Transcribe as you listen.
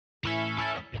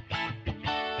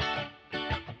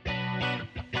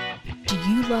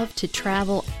you love to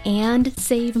travel and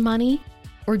save money?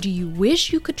 Or do you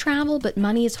wish you could travel but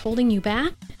money is holding you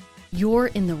back? You're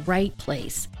in the right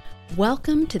place.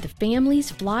 Welcome to the Families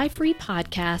Fly Free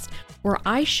podcast, where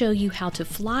I show you how to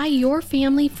fly your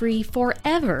family free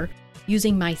forever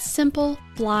using my simple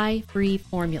fly free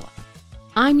formula.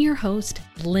 I'm your host,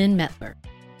 Lynn Mettler.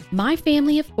 My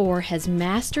family of 4 has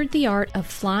mastered the art of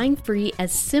flying free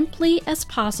as simply as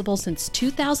possible since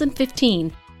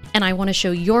 2015, and I want to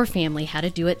show your family how to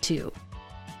do it too.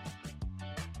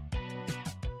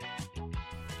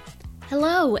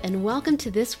 Hello, and welcome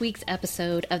to this week's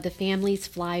episode of the Families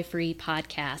Fly Free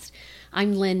podcast.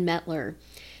 I'm Lynn Mettler.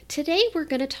 Today we're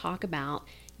going to talk about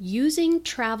using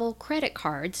travel credit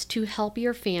cards to help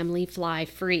your family fly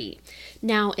free.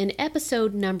 Now, in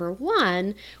episode number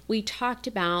 1, we talked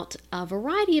about a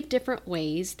variety of different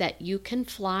ways that you can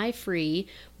fly free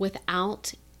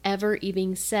without ever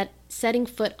even setting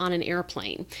foot on an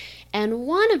airplane. And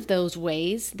one of those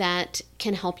ways that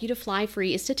can help you to fly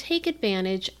free is to take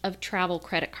advantage of travel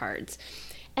credit cards.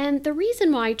 And the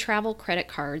reason why travel credit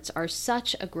cards are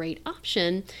such a great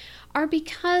option are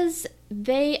because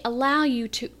they allow you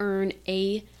to earn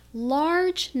a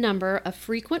large number of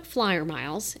frequent flyer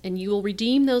miles, and you will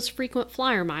redeem those frequent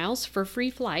flyer miles for free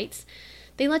flights.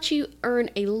 They let you earn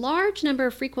a large number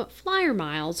of frequent flyer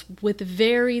miles with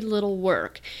very little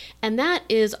work. And that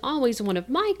is always one of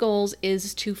my goals,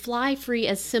 is to fly free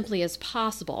as simply as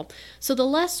possible. So the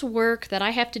less work that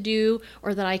I have to do,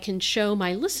 or that I can show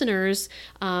my listeners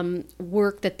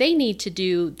work that they need to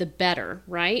do, the better,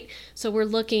 right? So we're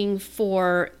looking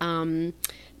for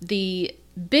the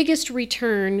biggest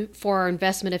return for our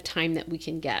investment of time that we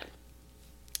can get.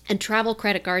 And travel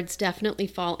credit cards definitely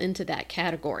fall into that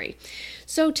category.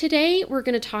 So today we're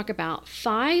going to talk about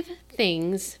 5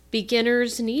 things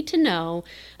beginners need to know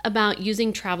about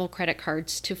using travel credit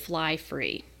cards to fly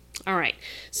free. All right,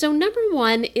 so number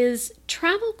 1 is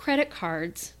travel credit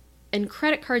cards and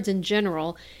credit cards in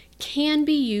general can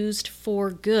be used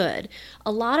for good.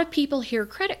 A lot of people hear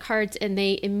credit cards and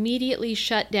they immediately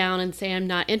shut down and say, I'm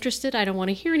not interested, I don't want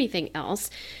to hear anything else,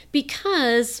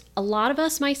 because a lot of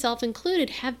us, myself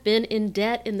included, have been in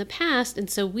debt in the past, and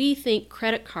so we think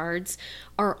credit cards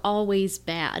are always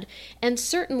bad. And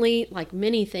certainly, like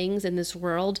many things in this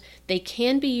world, they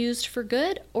can be used for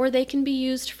good or they can be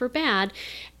used for bad.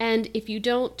 And if you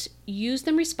don't use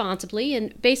them responsibly,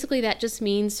 and basically that just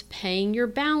means paying your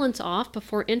balance off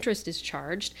before interest is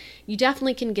charged, you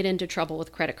definitely can get into trouble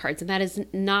with credit cards. And that is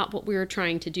not what we're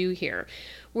trying to do here.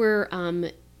 We're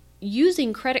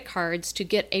using credit cards to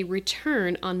get a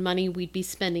return on money we'd be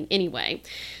spending anyway.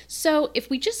 So if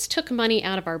we just took money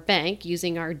out of our bank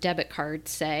using our debit card,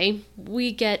 say,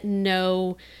 we get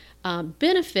no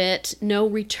benefit, no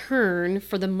return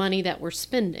for the money that we're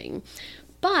spending.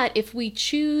 But if we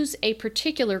choose a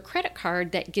particular credit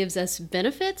card that gives us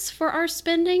benefits for our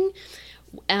spending,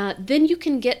 then you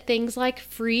can get things like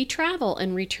free travel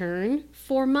in return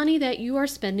for money that you are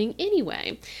spending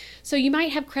anyway. So you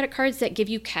might have credit cards that give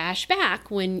you cash back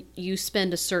when you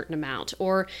spend a certain amount,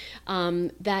 or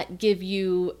that give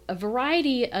you a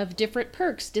variety of different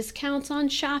perks, discounts on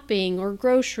shopping or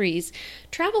groceries.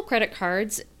 Travel credit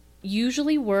cards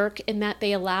usually work in that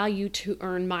they allow you to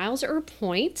earn miles or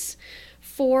points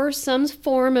for some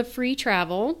form of free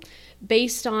travel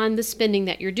based on the spending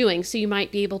that you're doing. So you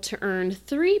might be able to earn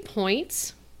 3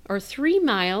 points or 3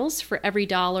 miles for every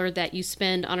dollar that you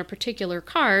spend on a particular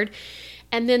card.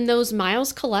 And then those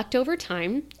miles collect over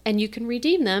time, and you can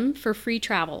redeem them for free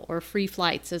travel or free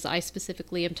flights, as I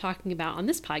specifically am talking about on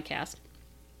this podcast.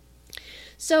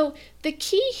 So the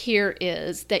key here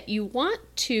is that you want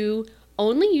to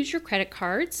only use your credit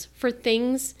cards for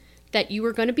things that you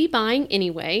are going to be buying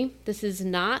anyway. This is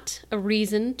not a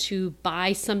reason to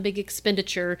buy some big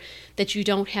expenditure that you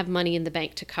don't have money in the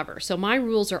bank to cover. So my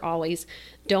rules are always,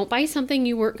 don't buy something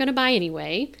you weren't going to buy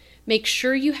anyway. Make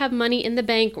sure you have money in the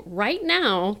bank right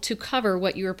now to cover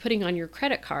what you are putting on your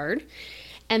credit card.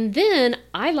 And then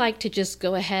I like to just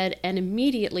go ahead and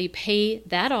immediately pay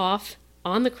that off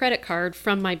on the credit card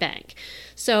from my bank.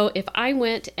 So if I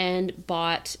went and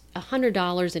bought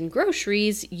 $100 in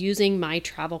groceries using my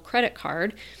travel credit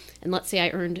card, and let's say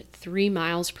I earned 3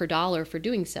 miles per dollar for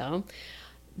doing so,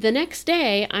 the next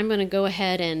day I'm going to go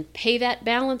ahead and pay that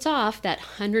balance off, that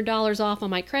 $100 off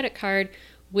on my credit card,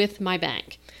 with my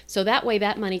bank. So that way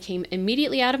that money came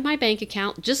immediately out of my bank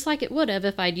account, just like it would have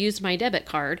if I'd used my debit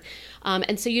card.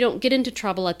 And so you don't get into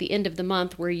trouble at the end of the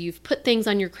month where you've put things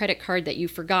on your credit card that you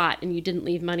forgot and you didn't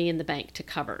leave money in the bank to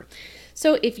cover.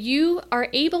 So if you are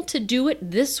able to do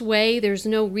it this way, there's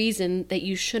no reason that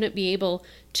you shouldn't be able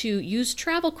to use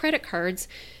travel credit cards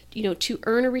to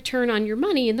earn a return on your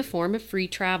money in the form of free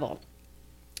travel.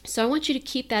 So I want you to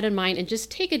keep that in mind and just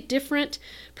take a different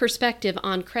perspective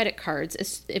on credit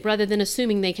cards rather than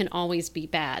assuming they can always be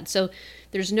bad. So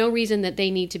there's no reason that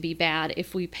they need to be bad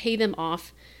if we pay them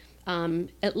off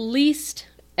at least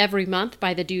every month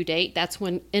by the due date. That's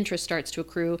when interest starts to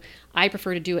accrue. I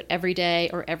prefer to do it every day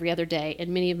or every other day,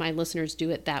 and many of my listeners do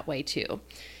it that way too.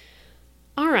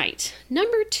 All right,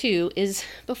 number 2 is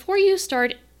before you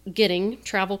start getting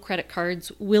travel credit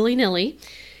cards willy-nilly,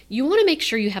 you want to make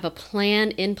sure you have a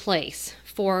plan in place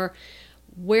for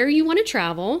where you want to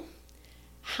travel,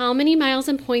 how many miles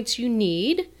and points you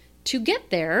need to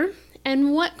get there,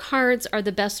 and what cards are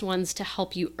the best ones to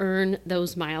help you earn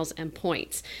those miles and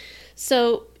points.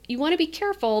 So you want to be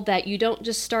careful that you don't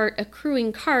just start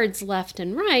accruing cards left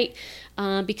and right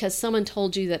because someone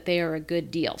told you that they are a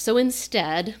good deal. So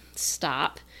instead,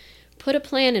 stop, put a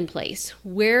plan in place.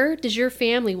 Where does your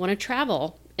family want to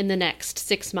travel in the next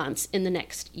 6 months, in the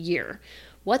next year?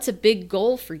 What's a big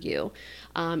goal for you?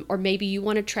 Or maybe you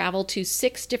want to travel to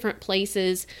 6 different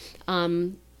places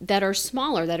that are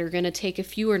smaller, that are going to take a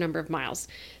fewer number of miles.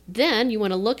 Then you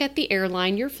want to look at the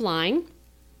airline you're flying.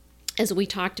 As we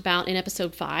talked about in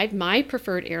episode 5, my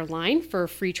preferred airline for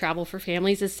free travel for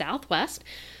families is Southwest.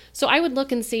 So I would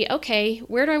look and see, okay,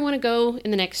 where do I want to go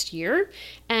in the next year?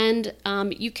 And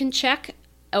you can check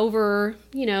over,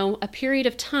 a period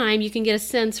of time, you can get a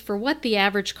sense for what the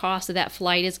average cost of that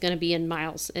flight is going to be in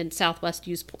miles, and Southwest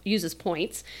uses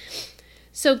points.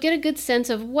 So get a good sense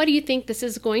of what do you think this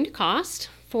is going to cost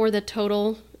for the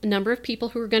total number of people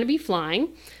who are going to be flying.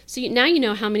 So now you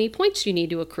know how many points you need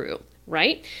to accrue,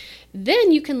 right?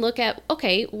 Then you can look at,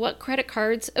 okay, what credit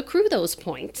cards accrue those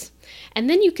points? And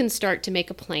then you can start to make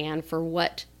a plan for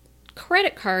what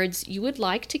credit cards you would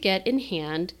like to get in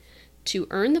hand to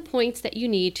earn the points that you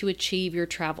need to achieve your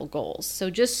travel goals. So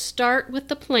just start with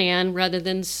the plan rather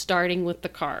than starting with the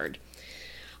card.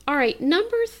 All right,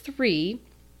 number 3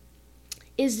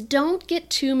 is don't get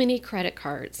too many credit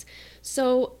cards.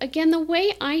 So again, the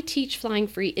way I teach Flying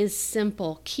Free is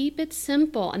simple. Keep it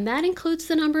simple, and that includes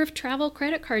the number of travel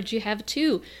credit cards you have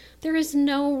too. There is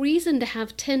no reason to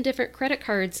have 10 different credit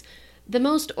cards. The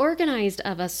most organized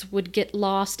of us would get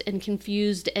lost and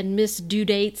confused and miss due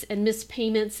dates and miss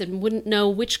payments and wouldn't know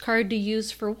which card to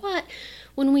use for what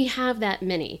when we have that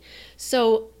many.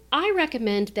 So I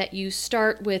recommend that you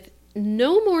start with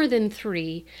no more than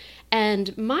 3,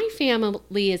 and my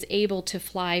family is able to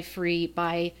fly free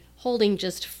by holding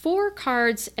just 4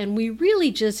 cards, and we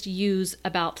really just use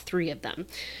about 3 of them.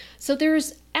 So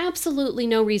there's absolutely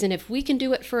no reason. If we can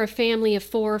do it for a family of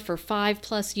 4 for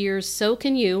 5+ years, so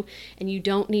can you, and you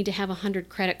don't need to have 100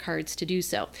 credit cards to do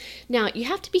so. Now, you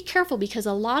have to be careful because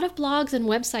a lot of blogs and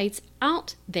websites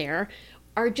out there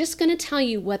are just going to tell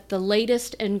you what the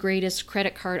latest and greatest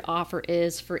credit card offer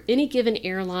is for any given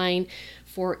airline,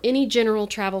 for any general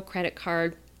travel credit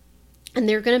card, and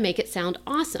they're going to make it sound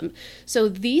awesome. So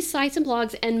these sites and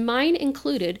blogs, and mine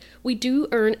included, we do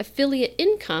earn affiliate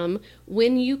income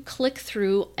when you click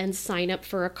through and sign up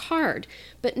for a card.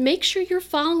 But make sure you're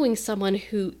following someone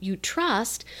who you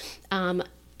trust,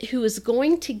 who is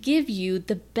going to give you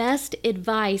the best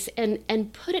advice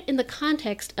and put it in the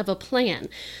context of a plan.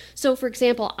 So for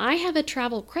example, I have a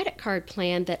travel credit card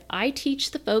plan that I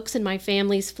teach the folks in my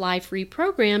family's Fly Free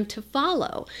program to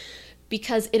follow,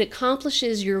 because it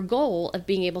accomplishes your goal of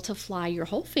being able to fly your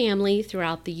whole family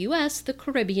throughout the US, the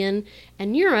Caribbean,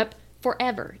 and Europe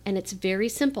forever. And it's very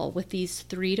simple with these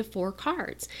 3 to 4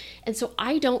 cards. And so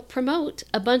I don't promote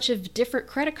a bunch of different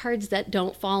credit cards that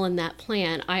don't fall in that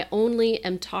plan. I only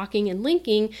am talking and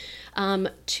linking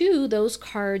to those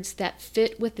cards that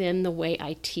fit within the way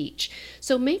I teach.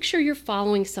 So make sure you're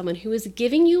following someone who is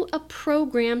giving you a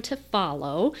program to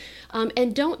follow,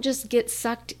 and don't just get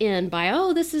sucked in by,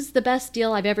 oh, this is the best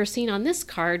deal I've ever seen on this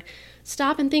card.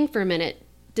 Stop and think for a minute.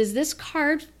 Does this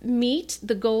card meet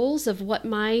the goals of what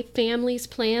my family's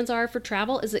plans are for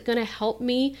travel? Is it going to help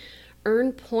me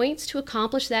earn points to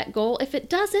accomplish that goal? If it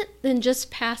doesn't, then just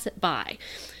pass it by.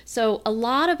 So a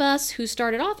lot of us who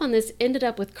started off on this ended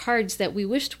up with cards that we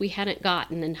wished we hadn't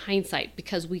gotten in hindsight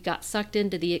because we got sucked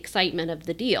into the excitement of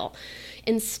the deal.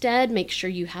 Instead, make sure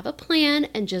you have a plan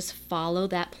and just follow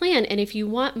that plan. And if you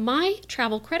want my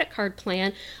travel credit card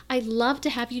plan, I'd love to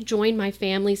have you join my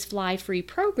family's Fly Free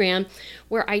program,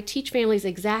 where I teach families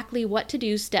exactly what to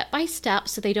do step by step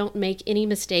so they don't make any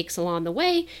mistakes along the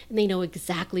way, and they know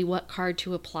exactly what card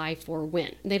to apply for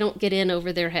when. They don't get in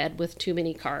over their head with too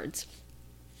many cards.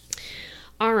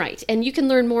 All right, and you can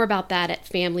learn more about that at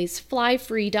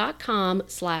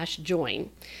familiesflyfree.com/join.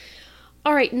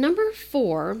 All right, number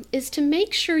 4 is to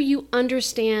make sure you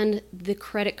understand the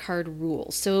credit card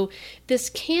rules. So this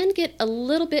can get a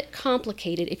little bit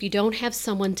complicated if you don't have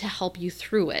someone to help you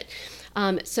through it.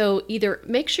 So either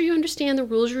make sure you understand the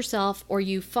rules yourself or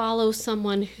you follow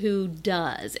someone who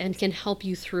does and can help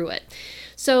you through it.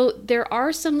 So there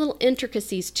are some little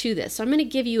intricacies to this. So I'm going to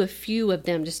give you a few of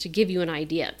them just to give you an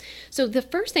idea. So the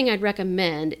first thing I'd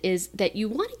recommend is that you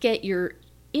want to get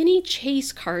any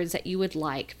Chase cards that you would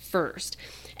like first.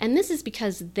 And this is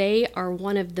because they are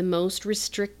one of the most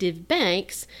restrictive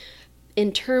banks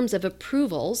in terms of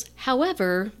approvals.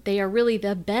 However, they are really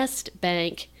the best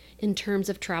bank in terms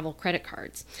of travel credit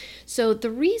cards. So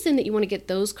the reason that you want to get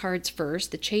those cards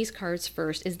first, the Chase cards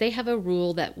first, is they have a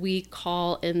rule that we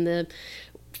call in the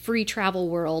free travel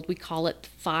world, we call it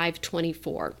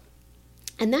 524.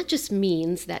 And that just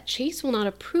means that Chase will not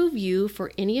approve you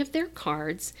for any of their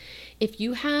cards if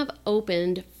you have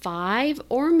opened 5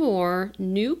 or more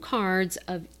new cards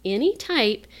of any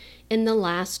type in the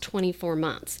last 24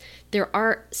 months. There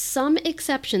are some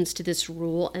exceptions to this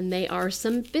rule, and they are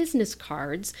some business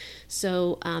cards.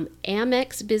 So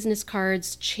Amex business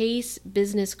cards, Chase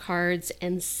business cards,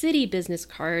 and Citi business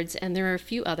cards, and there are a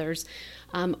few others,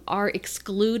 are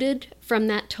excluded from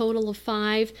that total of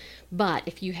 5. But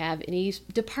if you have any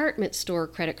department store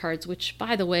credit cards, which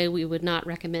by the way, we would not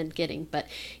recommend getting, but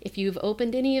if you've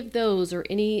opened any of those or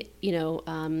any,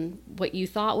 what you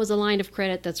thought was a line of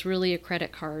credit that's really a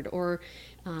credit card, or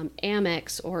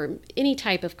Amex or any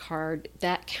type of card,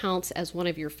 that counts as one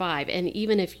of your 5. And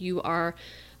even if you are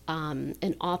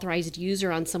an authorized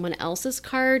user on someone else's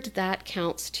card, that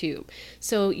counts too.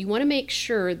 So you want to make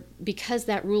sure, because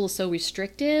that rule is so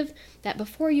restrictive, that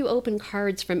before you open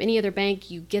cards from any other bank,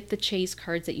 you get the Chase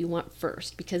cards that you want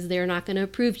first, because they're not going to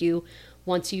approve you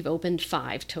once you've opened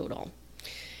 5 total.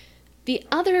 The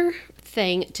other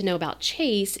thing to know about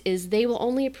Chase is they will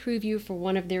only approve you for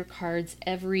one of their cards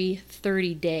every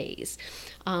 30 days.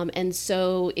 And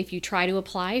so if you try to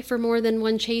apply for more than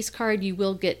one Chase card, you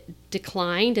will get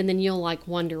declined, and then you'll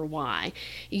wonder why.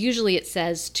 Usually it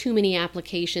says too many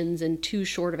applications and too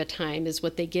short of a time is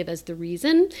what they give as the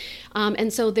reason.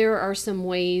 And so there are some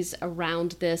ways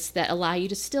around this that allow you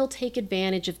to still take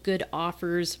advantage of good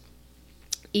offers,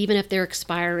 even if they're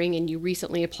expiring and you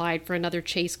recently applied for another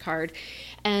Chase card.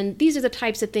 And these are the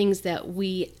types of things that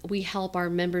we help our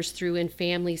members through in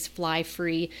Families Fly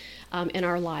Free in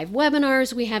our live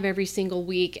webinars we have every single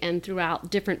week, and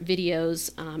throughout different videos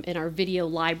in our video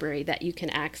library that you can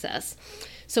access.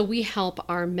 So we help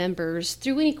our members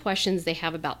through any questions they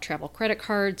have about travel credit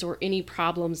cards or any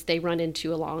problems they run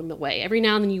into along the way. Every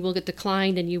now and then you will get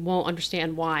declined and you won't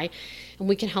understand why, and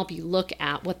we can help you look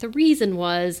at what the reason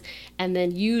was, and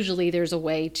then usually there's a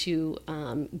way to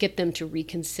get them to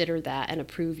reconsider that and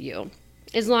approve you,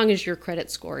 as long as your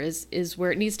credit score is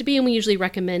where it needs to be, and we usually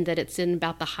recommend that it's in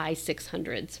about the high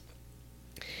 600s.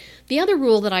 The other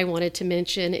rule that I wanted to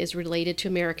mention is related to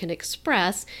American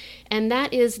Express, and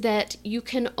that is that you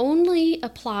can only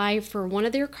apply for one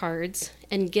of their cards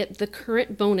and get the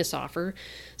current bonus offer.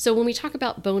 So when we talk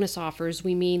about bonus offers,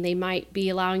 we mean they might be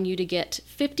allowing you to get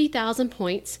 50,000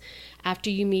 points after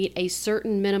you meet a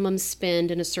certain minimum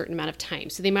spend in a certain amount of time.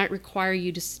 So they might require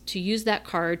you to use that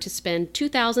card to spend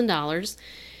 $2,000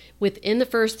 within the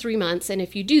first 3 months, and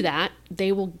if you do that,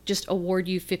 they will just award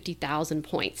you 50,000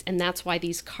 points. And that's why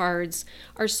these cards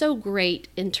are so great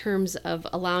in terms of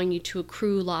allowing you to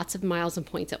accrue lots of miles and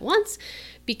points at once,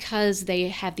 because they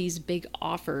have these big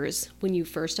offers when you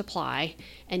first apply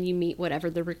and you meet whatever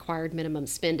the required minimum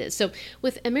spend is. So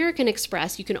with American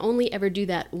Express, you can only ever do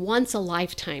that once a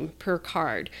lifetime per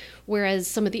card, whereas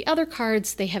some of the other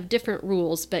cards, they have different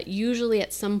rules, but usually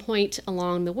at some point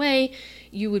along the way,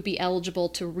 you would be eligible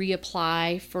to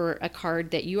reapply for a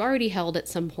card that you already held at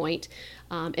some point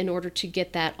in order to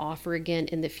get that offer again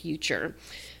in the future.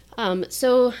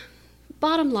 So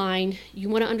bottom line, you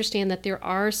want to understand that there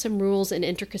are some rules and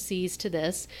intricacies to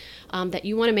this that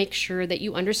you want to make sure that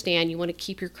you understand. You want to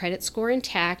keep your credit score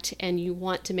intact, and you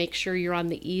want to make sure you're on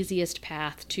the easiest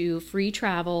path to free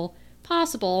travel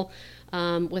possible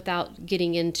without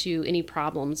getting into any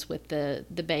problems with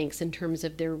the banks in terms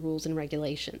of their rules and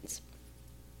regulations.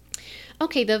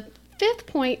 Okay, the fifth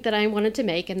point that I wanted to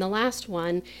make, and the last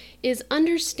one, is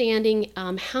understanding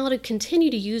how to continue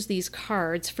to use these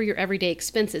cards for your everyday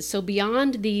expenses. So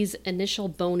beyond these initial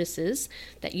bonuses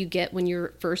that you get when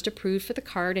you're first approved for the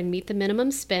card and meet the minimum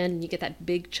spend, and you get that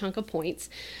big chunk of points,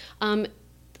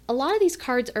 a lot of these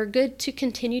cards are good to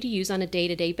continue to use on a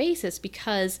day-to-day basis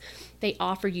because they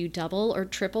offer you double or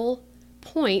triple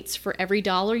points for every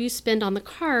dollar you spend on the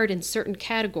card in certain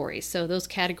categories. So those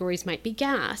categories might be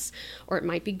gas, or it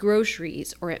might be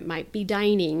groceries, or it might be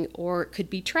dining, or it could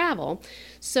be travel.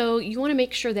 So you want to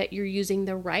make sure that you're using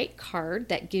the right card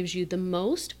that gives you the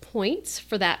most points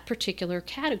for that particular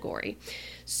category.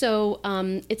 So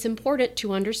it's important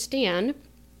to understand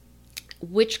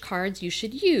which cards you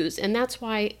should use, and that's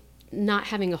why not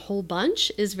having a whole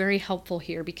bunch is very helpful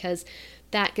here, because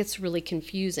that gets really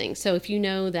confusing. So if you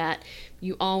know that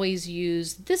you always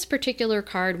use this particular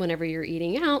card whenever you're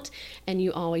eating out, and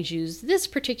you always use this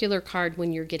particular card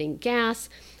when you're getting gas,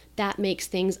 that makes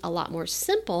things a lot more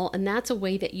simple, and that's a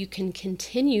way that you can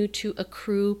continue to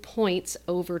accrue points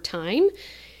over time,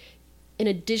 in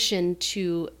addition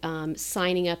to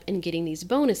signing up and getting these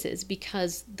bonuses.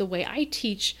 Because the way I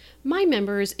teach my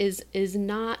members is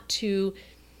not to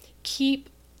keep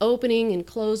opening and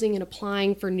closing and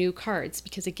applying for new cards,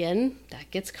 because again, that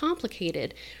gets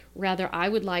complicated. Rather, I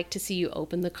would like to see you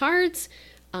open the cards,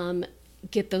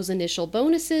 get those initial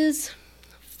bonuses,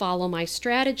 follow my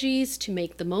strategies to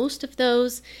make the most of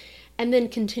those, and then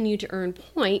continue to earn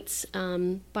points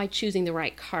by choosing the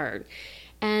right card.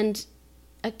 And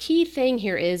a key thing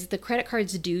here is the credit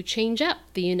cards do change up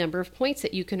the number of points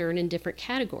that you can earn in different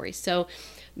categories. So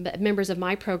members of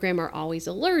my program are always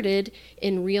alerted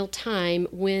in real time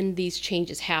when these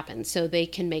changes happen. So they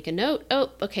can make a note, oh,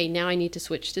 okay, now I need to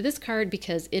switch to this card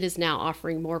because it is now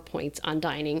offering more points on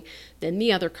dining than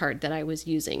the other card that I was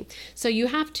using. So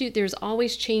there's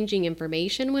always changing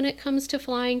information when it comes to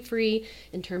flying free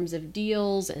in terms of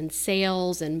deals and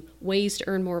sales and ways to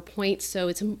earn more points. So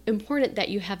it's important that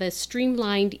you have a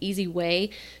streamlined, easy way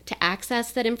to access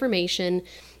that information,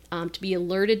 to be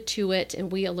alerted to it,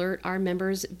 and we alert our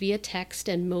members via text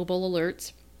and mobile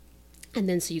alerts, and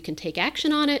then so you can take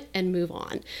action on it and move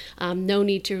on. No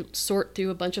need to sort through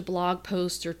a bunch of blog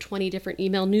posts or 20 different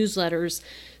email newsletters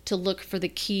to look for the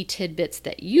key tidbits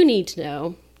that you need to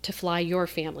know to fly your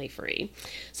family free.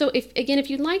 So if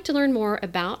you'd like to learn more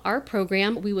about our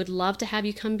program, we would love to have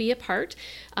you come be a part.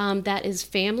 That is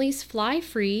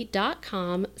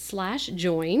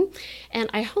familiesflyfree.com/join. And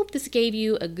I hope this gave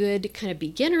you a good kind of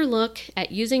beginner look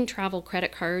at using travel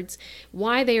credit cards,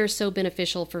 why they are so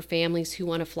beneficial for families who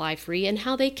want to fly free, and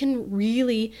how they can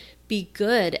really be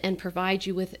good and provide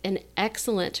you with an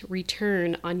excellent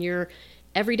return on your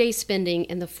everyday spending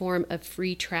in the form of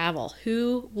free travel.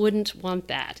 Who wouldn't want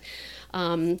that?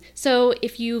 So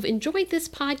if you've enjoyed this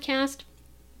podcast,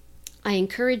 I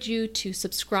encourage you to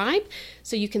subscribe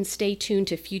so you can stay tuned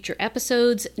to future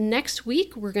episodes. Next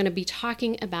week, we're going to be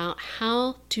talking about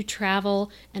how to travel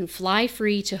and fly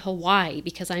free to Hawaii,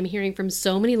 because I'm hearing from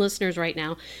so many listeners right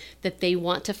now that they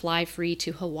want to fly free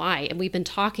to Hawaii. And we've been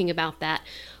talking about that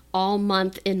all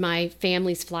month in my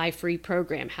Families Fly Free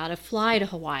program, how to fly to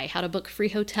Hawaii, how to book free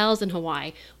hotels in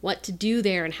Hawaii, what to do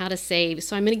there, and how to save.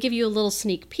 So I'm going to give you a little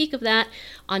sneak peek of that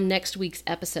on next week's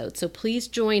episode. So please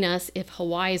join us if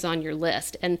Hawaii is on your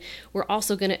list. And we're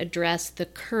also going to address the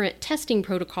current testing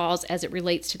protocols as it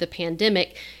relates to the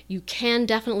pandemic. You can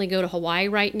definitely go to Hawaii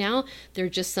right now. There are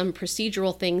just some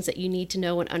procedural things that you need to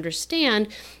know and understand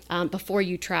before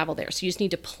you travel there. So you just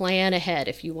need to plan ahead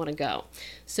if you want to go.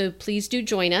 So please do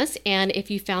join us. And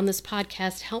if you found this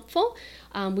podcast helpful,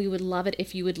 we would love it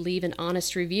if you would leave an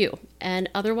honest review. And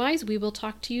otherwise, we will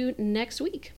talk to you next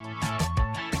week.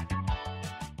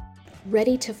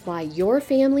 Ready to fly your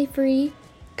family free?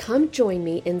 Come join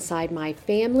me inside my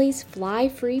Families Fly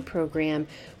Free program,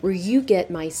 where you get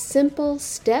my simple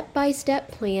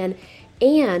step-by-step plan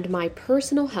and my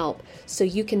personal help so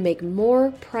you can make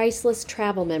more priceless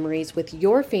travel memories with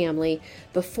your family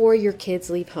before your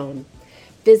kids leave home.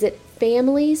 Visit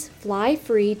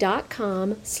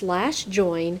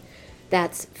familiesflyfree.com/join.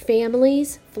 That's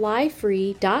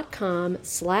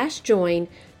familiesflyfree.com/join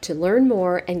to learn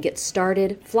more and get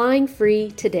started flying free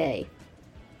today.